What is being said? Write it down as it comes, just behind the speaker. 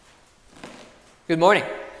Good morning.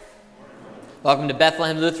 Welcome to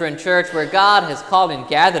Bethlehem Lutheran Church, where God has called and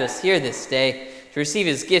gathered us here this day to receive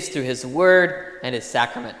his gifts through his word and his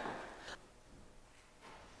sacrament.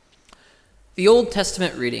 The Old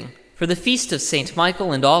Testament reading for the feast of St.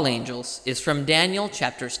 Michael and all angels is from Daniel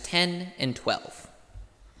chapters 10 and 12.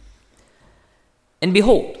 And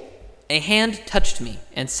behold, a hand touched me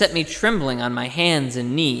and set me trembling on my hands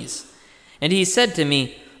and knees. And he said to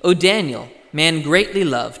me, O Daniel, man greatly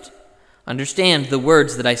loved, understand the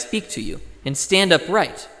words that I speak to you, and stand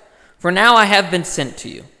upright, for now I have been sent to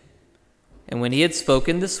you. And when he had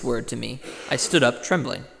spoken this word to me, I stood up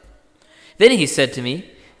trembling. Then he said to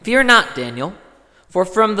me, Fear not, Daniel, for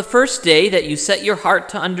from the first day that you set your heart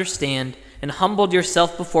to understand and humbled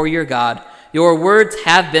yourself before your God, your words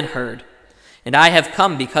have been heard, and I have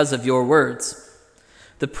come because of your words.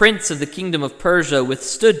 The prince of the kingdom of Persia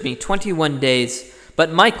withstood me 21 days,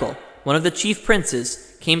 but Michael, one of the chief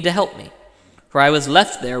princes, came to help me, for I was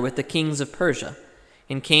left there with the kings of Persia,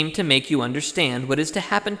 and came to make you understand what is to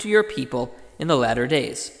happen to your people in the latter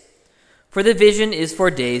days. For the vision is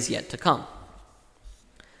for days yet to come.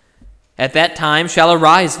 At that time shall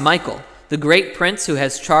arise Michael, the great prince who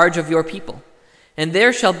has charge of your people, and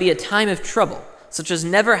there shall be a time of trouble, such as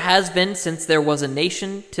never has been since there was a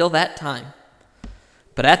nation till that time.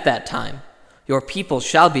 But at that time your people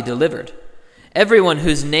shall be delivered, everyone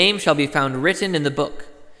whose name shall be found written in the book.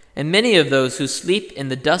 And many of those who sleep in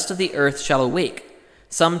the dust of the earth shall awake,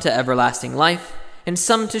 some to everlasting life, and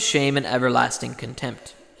some to shame and everlasting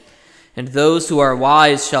contempt. And those who are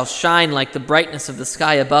wise shall shine like the brightness of the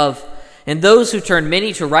sky above, and those who turn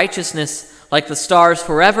many to righteousness like the stars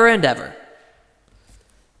forever and ever.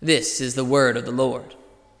 This is the word of the Lord.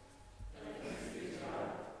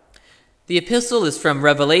 The epistle is from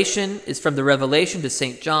the Revelation to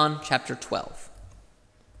St. John, chapter 12.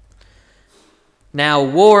 Now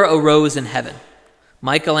war arose in heaven,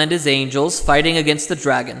 Michael and his angels fighting against the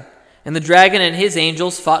dragon, and the dragon and his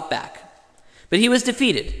angels fought back. But he was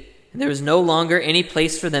defeated, and there was no longer any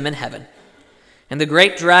place for them in heaven. And the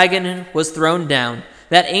great dragon was thrown down,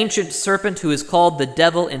 that ancient serpent who is called the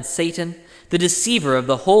devil and Satan, the deceiver of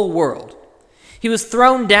the whole world. He was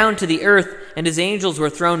thrown down to the earth, and his angels were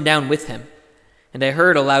thrown down with him. And I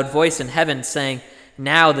heard a loud voice in heaven saying,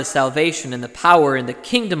 Now the salvation and the power and the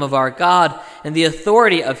kingdom of our God and the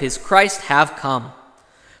authority of his Christ have come.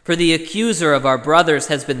 For the accuser of our brothers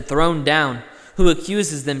has been thrown down, who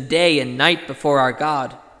accuses them day and night before our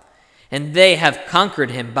God. And they have conquered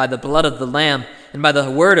him by the blood of the Lamb and by the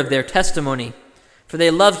word of their testimony, for they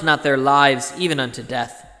loved not their lives even unto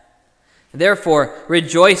death. Therefore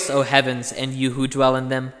rejoice, O heavens, and you who dwell in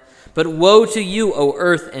them. But woe to you, O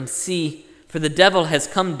earth and sea, for the devil has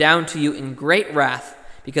come down to you in great wrath,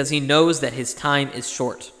 because he knows that his time is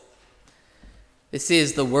short. This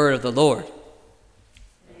is the word of the Lord.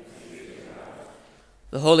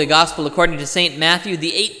 The Holy Gospel according to St. Matthew,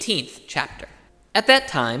 the 18th chapter. At that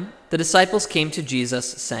time, the disciples came to Jesus,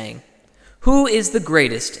 saying, Who is the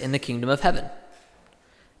greatest in the kingdom of heaven?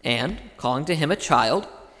 And, calling to him a child,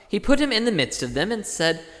 he put him in the midst of them and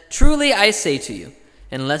said, Truly I say to you,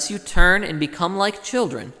 unless you turn and become like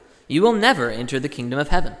children, you will never enter the kingdom of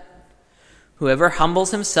heaven. Whoever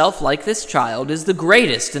humbles himself like this child is the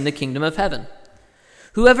greatest in the kingdom of heaven.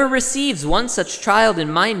 Whoever receives one such child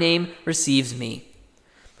in my name receives me.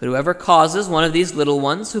 But whoever causes one of these little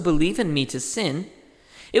ones who believe in me to sin,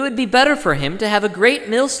 it would be better for him to have a great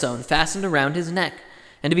millstone fastened around his neck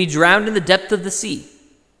and to be drowned in the depth of the sea.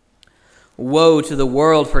 Woe to the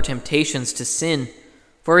world for temptations to sin,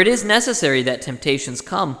 for it is necessary that temptations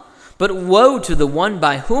come, but woe to the one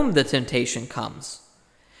by whom the temptation comes.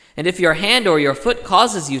 And if your hand or your foot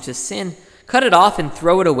causes you to sin, cut it off and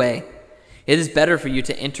throw it away. It is better for you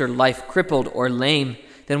to enter life crippled or lame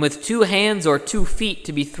than with 2 hands or 2 feet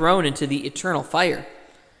to be thrown into the eternal fire.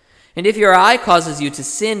 And if your eye causes you to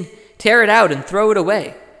sin, tear it out and throw it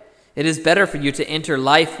away. It is better for you to enter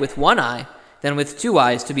life with 1 eye than with 2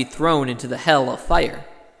 eyes to be thrown into the hell of fire.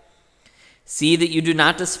 See that you do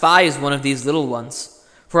not despise one of these little ones.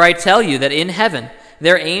 For I tell you that in heaven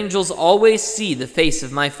their angels always see the face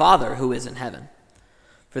of my Father who is in heaven.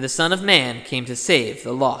 For the Son of Man came to save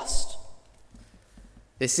the lost.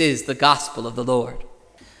 This is the gospel of the Lord.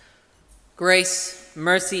 Grace,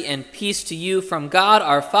 mercy, and peace to you from God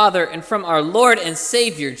our Father and from our Lord and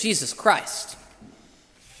Savior Jesus Christ.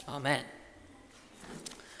 Amen.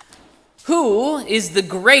 Who is the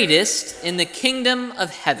greatest in the kingdom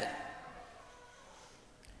of heaven?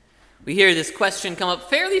 We hear this question come up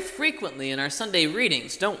fairly frequently in our Sunday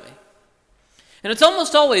readings, don't we? And it's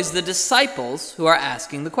almost always the disciples who are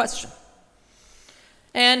asking the question.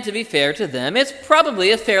 And to be fair to them, it's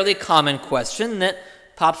probably a fairly common question that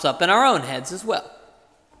pops up in our own heads as well.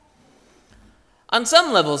 On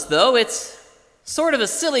some levels, though, it's sort of a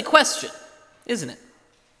silly question, isn't it?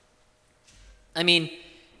 I mean,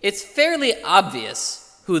 it's fairly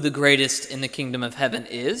obvious who the greatest in the kingdom of heaven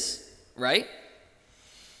is, right?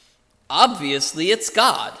 Obviously, it's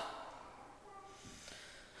God.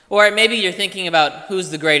 Or maybe you're thinking about who's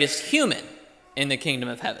the greatest human in the kingdom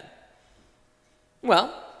of heaven.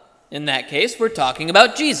 Well, in that case, we're talking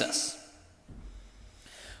about Jesus.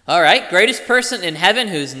 All right, greatest person in heaven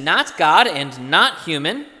who's not God and not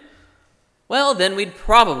human. Well, then we'd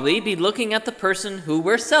probably be looking at the person who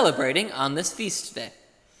we're celebrating on this feast today,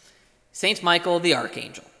 Saint Michael the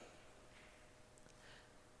Archangel.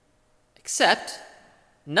 Except,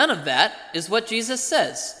 none of that is what Jesus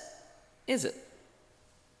says, is it?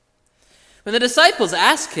 When the disciples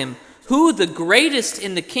ask him who the greatest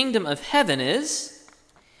in the kingdom of heaven is,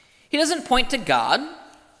 he doesn't point to God.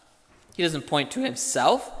 He doesn't point to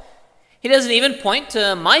himself. He doesn't even point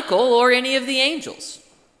to Michael or any of the angels.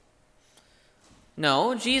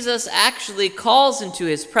 No, Jesus actually calls into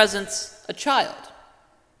his presence a child.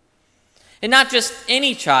 And not just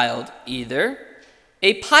any child either,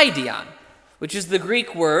 a paidion, which is the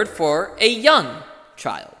Greek word for a young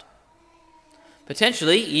child,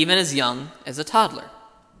 potentially even as young as a toddler.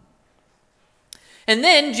 And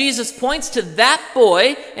then Jesus points to that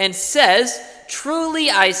boy and says,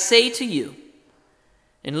 "Truly I say to you,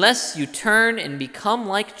 unless you turn and become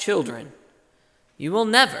like children, you will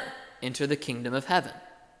never enter the kingdom of heaven.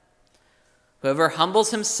 Whoever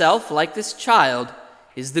humbles himself like this child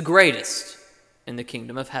is the greatest in the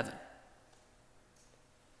kingdom of heaven."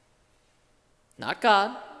 Not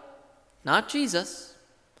God, not Jesus,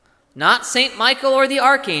 not Saint Michael or the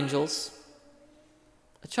archangels,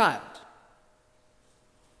 a child.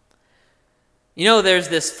 You know, there's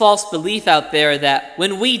this false belief out there that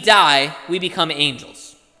when we die, we become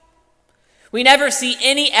angels. We never see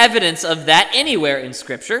any evidence of that anywhere in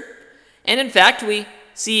Scripture, and in fact, we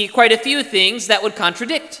see quite a few things that would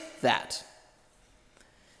contradict that.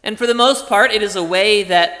 And for the most part, it is a way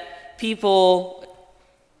that people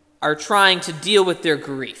are trying to deal with their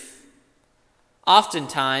grief.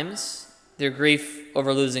 Oftentimes, their grief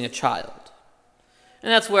over losing a child.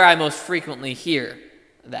 And that's where I most frequently hear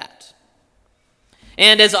that.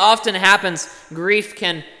 And as often happens, grief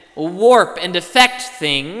can warp and affect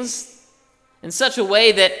things in such a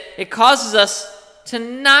way that it causes us to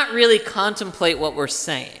not really contemplate what we're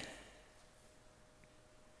saying.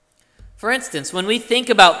 For instance, when we think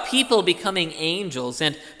about people becoming angels,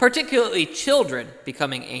 and particularly children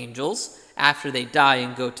becoming angels after they die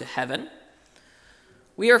and go to heaven,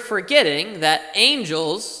 we are forgetting that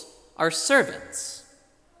angels are servants,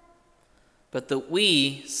 but that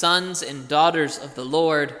we, sons and daughters of the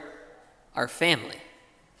Lord, are family.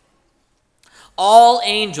 All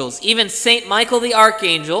angels, even Saint Michael the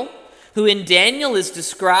Archangel, who in Daniel is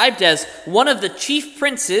described as one of the chief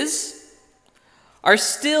princes, are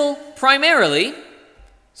still primarily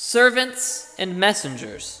servants and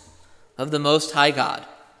messengers of the Most High God.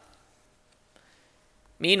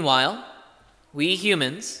 Meanwhile, we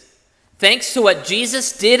humans, thanks to what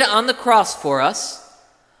Jesus did on the cross for us,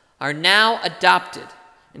 are now adopted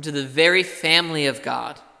into the very family of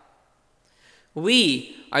God.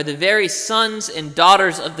 We are the very sons and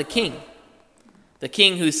daughters of the King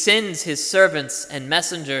who sends his servants and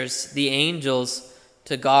messengers, the angels,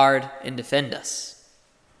 to guard and defend us.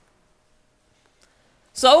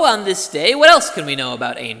 So on this day, what else can we know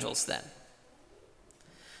about angels then?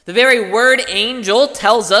 The very word angel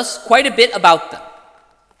tells us quite a bit about them.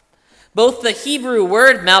 Both the Hebrew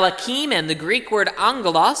word malakim and the Greek word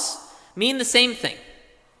angelos mean the same thing: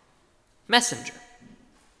 messenger.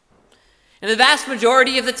 And the vast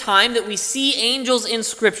majority of the time that we see angels in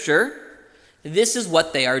Scripture, this is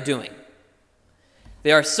what they are doing.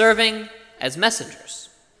 They are serving as messengers.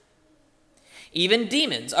 Even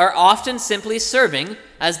demons are often simply serving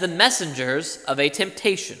as the messengers of a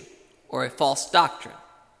temptation or a false doctrine.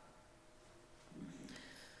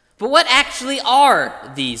 But what actually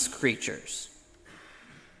are these creatures?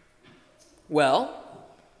 Well,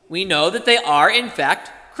 we know that they are in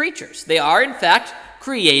fact creatures. They are in fact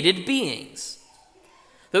created beings.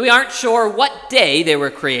 Though we aren't sure what day they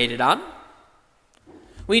were created on.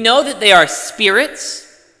 We know that they are spirits,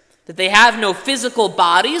 that they have no physical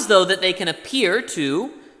bodies, though that they can appear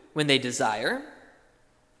to when they desire.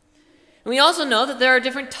 And we also know that there are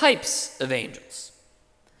different types of angels.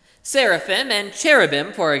 Seraphim and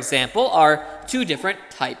cherubim, for example, are two different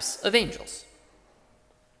types of angels.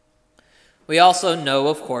 We also know,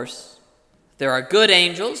 of course, There are good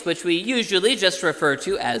angels, which we usually just refer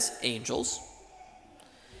to as angels,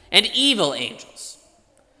 and evil angels,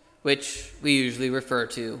 which we usually refer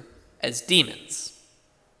to as demons.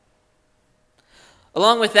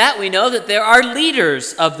 Along with that, we know that there are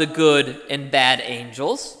leaders of the good and bad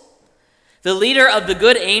angels. The leader of the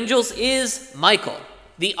good angels is Michael,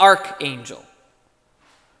 the archangel,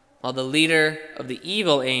 while the leader of the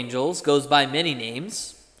evil angels goes by many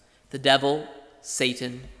names: the devil,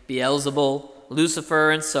 Satan, Beelzebul,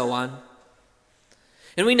 Lucifer, and so on.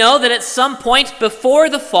 And we know that at some point before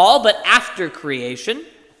the fall, but after creation,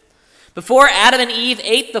 before Adam and Eve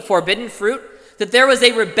ate the forbidden fruit, that there was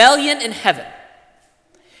a rebellion in heaven,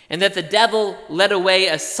 and that the devil led away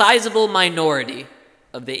a sizable minority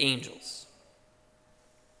of the angels.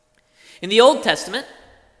 In the Old Testament,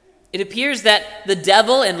 it appears that the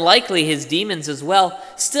devil, and likely his demons as well,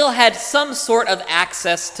 still had some sort of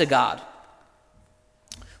access to God.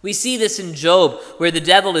 We see this in Job, where the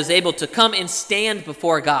devil is able to come and stand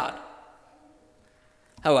before God.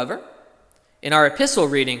 However, in our epistle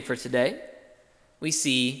reading for today, we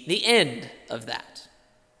see the end of that.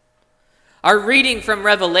 Our reading from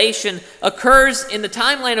Revelation occurs in the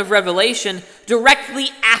timeline of Revelation directly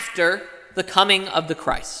after the coming of the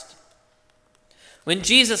Christ. When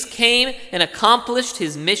Jesus came and accomplished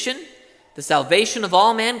his mission, the salvation of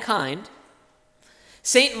all mankind,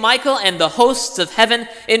 Saint Michael and the hosts of heaven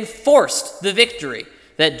enforced the victory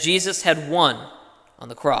that Jesus had won on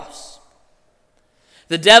the cross.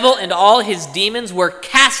 The devil and all his demons were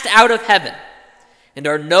cast out of heaven and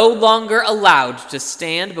are no longer allowed to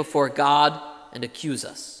stand before God and accuse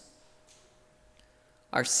us.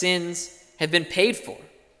 Our sins have been paid for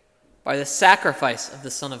by the sacrifice of the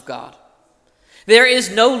Son of God. There is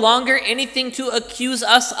no longer anything to accuse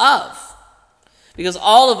us of, because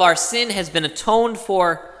all of our sin has been atoned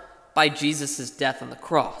for by Jesus' death on the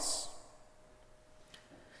cross.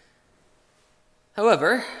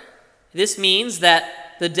 However, this means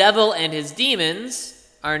that the devil and his demons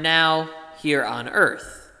are now here on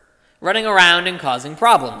earth, running around and causing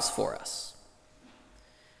problems for us.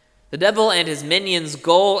 The devil and his minions'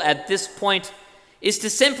 goal at this point is to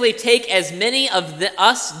simply take as many of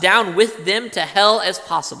us down with them to hell as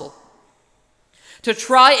possible, to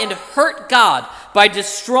try and hurt God by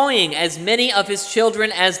destroying as many of his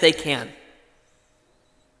children as they can.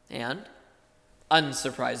 And,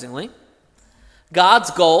 unsurprisingly,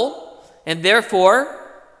 God's goal, and therefore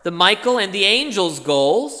the Michael and the angels'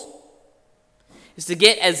 goals, is to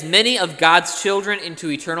get as many of God's children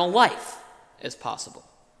into eternal life as possible.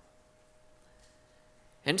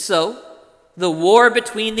 And so, the war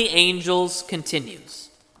between the angels continues.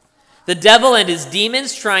 The devil and his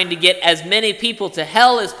demons trying to get as many people to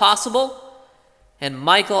hell as possible, and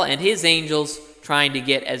Michael and his angels trying to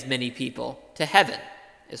get as many people to heaven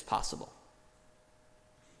as possible.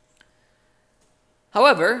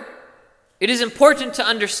 However, it is important to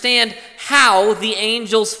understand how the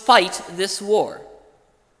angels fight this war.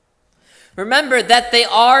 Remember that they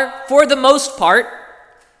are, for the most part,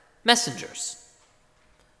 messengers.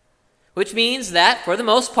 Which means that, for the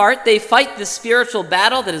most part, they fight the spiritual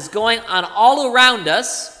battle that is going on all around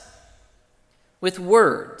us with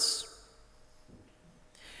words.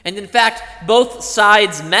 And in fact, both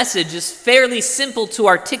sides' message is fairly simple to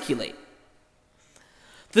articulate.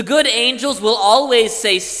 The good angels will always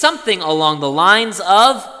say something along the lines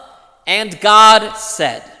of, "And God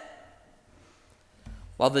said,"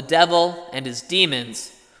 while the devil and his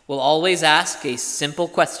demons will always ask a simple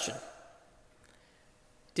question: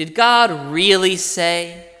 did God really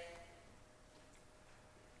say?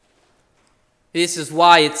 This is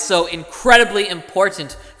why it's so incredibly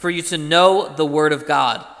important for you to know the Word of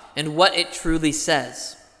God and what it truly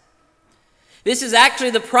says. This is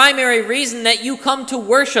actually the primary reason that you come to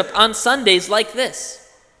worship on Sundays like this,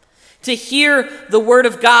 to hear the Word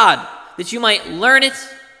of God, that you might learn it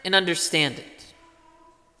and understand it.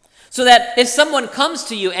 So that if someone comes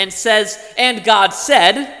to you and says, "And God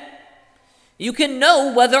said," you can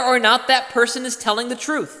know whether or not that person is telling the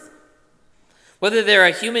truth, whether they're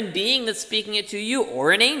a human being that's speaking it to you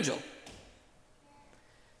or an angel.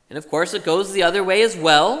 And of course, it goes the other way as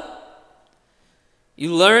well.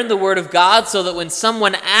 You learn the Word of God so that when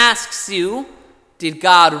someone asks you, "Did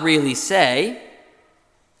God really say?"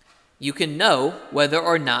 you can know whether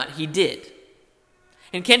or not he did,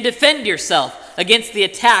 and can defend yourself against the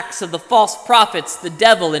attacks of the false prophets, the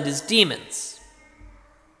devil, and his demons.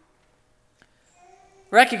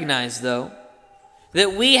 Recognize, though,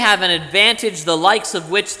 that we have an advantage the likes of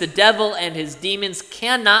which the devil and his demons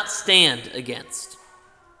cannot stand against.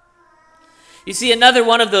 You see, another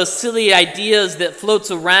one of those silly ideas that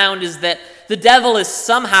floats around is that the devil is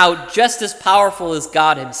somehow just as powerful as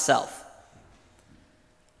God himself.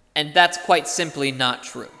 And that's quite simply not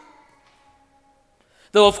true.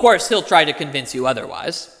 Though, of course, he'll try to convince you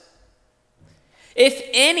otherwise. If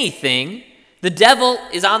anything, the devil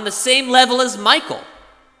is on the same level as Michael.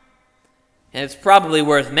 And it's probably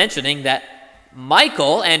worth mentioning that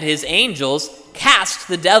Michael and his angels cast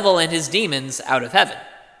the devil and his demons out of heaven.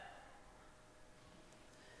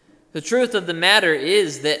 The truth of the matter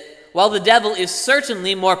is that while the devil is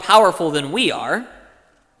certainly more powerful than we are,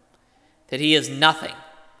 that he is nothing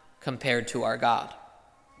compared to our God.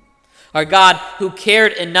 Our God, who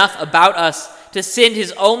cared enough about us to send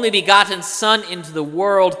his only begotten Son into the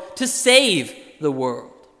world to save the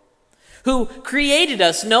world, who created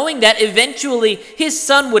us knowing that eventually his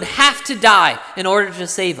Son would have to die in order to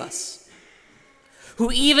save us, who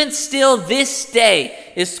even still this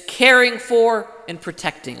day is caring for and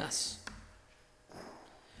protecting us.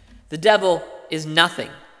 The devil is nothing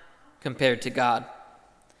compared to God.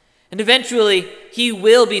 And eventually, he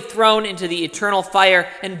will be thrown into the eternal fire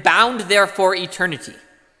and bound there for eternity.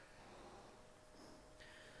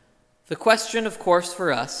 The question, of course,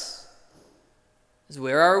 for us is,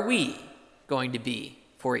 where are we going to be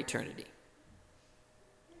for eternity?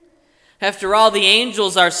 After all, the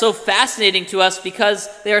angels are so fascinating to us because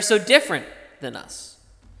they are so different than us.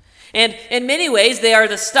 And in many ways, they are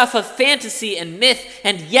the stuff of fantasy and myth,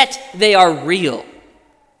 and yet they are real.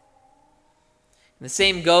 And the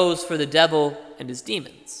same goes for the devil and his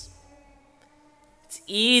demons. It's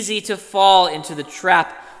easy to fall into the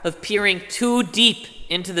trap of peering too deep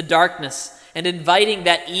into the darkness and inviting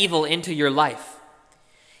that evil into your life.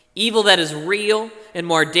 Evil that is real and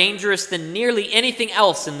more dangerous than nearly anything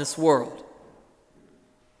else in this world.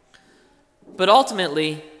 But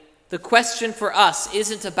ultimately, the question for us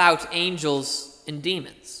isn't about angels and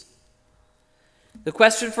demons. The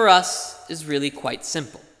question for us is really quite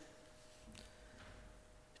simple.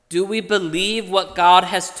 Do we believe what God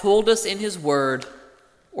has told us in his word,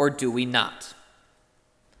 or do we not?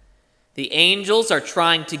 The angels are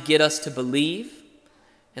trying to get us to believe,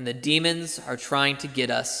 and the demons are trying to get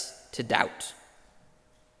us to doubt.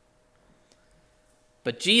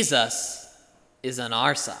 But Jesus is on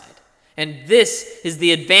our side. And this is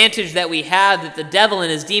the advantage that we have that the devil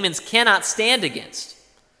and his demons cannot stand against.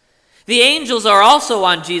 The angels are also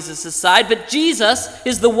on Jesus' side, but Jesus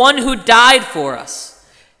is the one who died for us.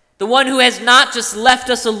 The one who has not just left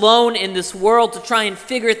us alone in this world to try and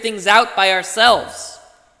figure things out by ourselves.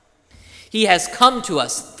 He has come to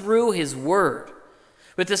us through his word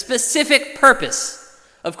with the specific purpose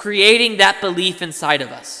of creating that belief inside of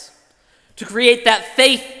us, to create that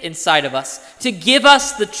faith inside of us, to give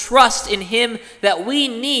us the trust in him that we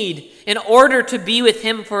need in order to be with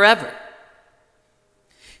him forever.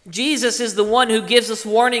 Jesus is the one who gives us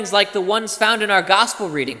warnings like the ones found in our gospel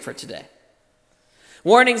reading for today.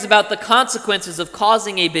 Warnings about the consequences of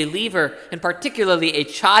causing a believer, and particularly a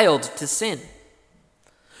child, to sin.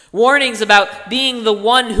 Warnings about being the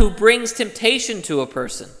one who brings temptation to a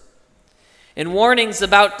person. And warnings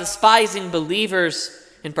about despising believers,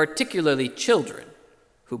 and particularly children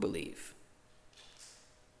who believe.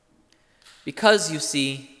 Because, you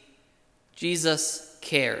see, Jesus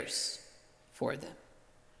cares for them.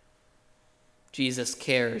 Jesus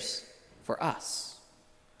cares for us.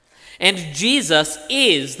 And Jesus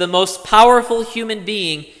is the most powerful human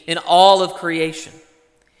being in all of creation.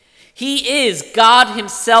 He is God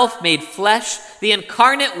himself made flesh, the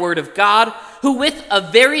incarnate Word of God, who with a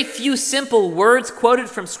very few simple words quoted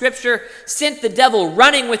from Scripture sent the devil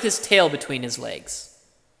running with his tail between his legs.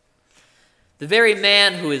 The very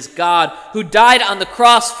man who is God, who died on the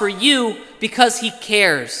cross for you because he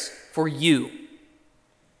cares for you.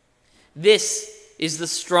 This is the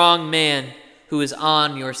strong man who is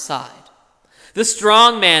on your side. The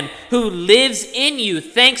strong man who lives in you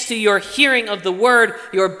thanks to your hearing of the word,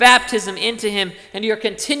 your baptism into him, and your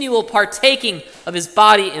continual partaking of his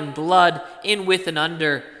body and blood in, with, and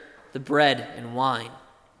under the bread and wine.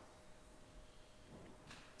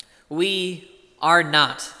 We are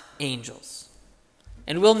not angels,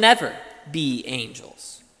 and will never be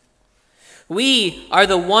angels. We are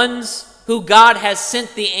the ones who God has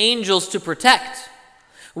sent the angels to protect.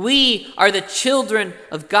 We are the children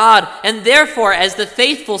of God, and therefore, as the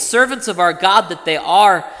faithful servants of our God that they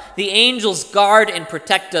are, the angels guard and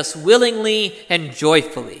protect us willingly and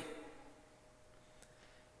joyfully.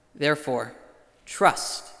 Therefore,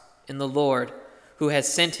 trust in the Lord who has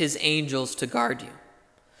sent his angels to guard you,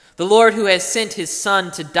 the Lord who has sent his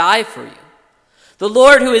Son to die for you, the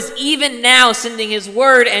Lord who is even now sending his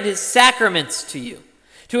word and his sacraments to you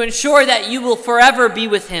to ensure that you will forever be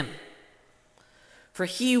with him. for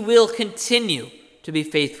he will continue to be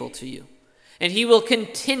faithful to you, and he will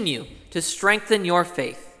continue to strengthen your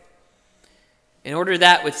faith, in order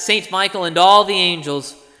that with Saint Michael and all the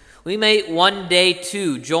angels, we may one day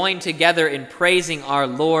too join together in praising our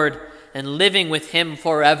Lord and living with him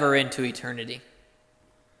forever into eternity.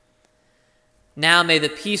 Now may the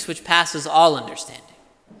peace which passes all understanding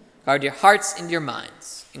guard your hearts and your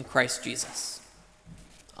minds in Christ Jesus.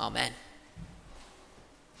 Amen.